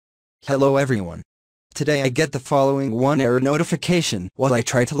Hello everyone. Today I get the following one error notification while I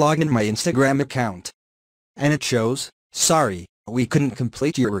try to log in my Instagram account. And it shows, "Sorry, we couldn't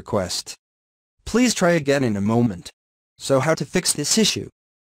complete your request. Please try again in a moment." So how to fix this issue?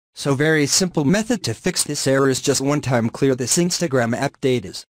 So very simple method to fix this error is just one time clear this Instagram app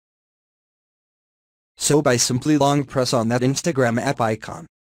data. So by simply long press on that Instagram app icon.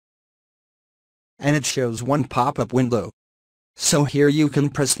 And it shows one pop-up window. So here you can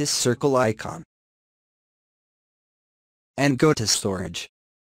press this circle icon. And go to storage.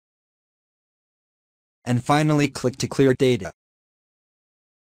 And finally click to clear data.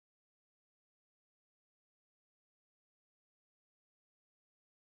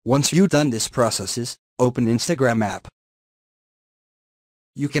 Once you've done this processes, open Instagram app.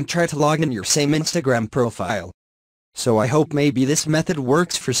 You can try to log in your same Instagram profile. So I hope maybe this method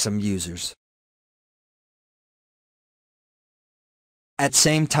works for some users. At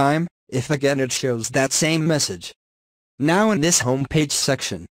same time, if again it shows that same message. Now in this home page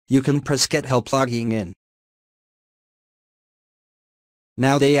section, you can press get help logging in.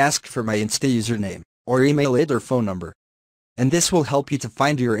 Now they ask for my Insta username, or email it or phone number. And this will help you to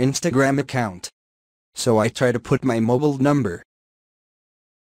find your Instagram account. So I try to put my mobile number.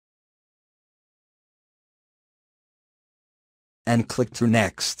 And click through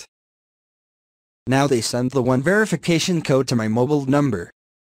next. Now they send the one verification code to my mobile number.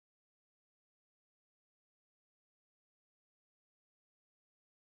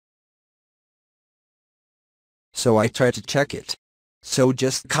 So I try to check it. So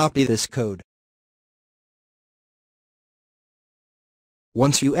just copy this code.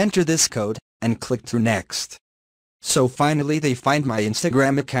 Once you enter this code, and click through next. So finally they find my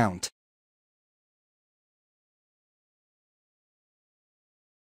Instagram account.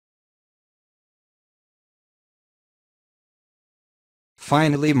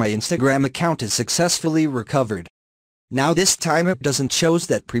 Finally my Instagram account is successfully recovered. Now this time it doesn't shows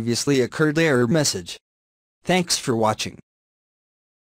that previously occurred error message. Thanks for watching.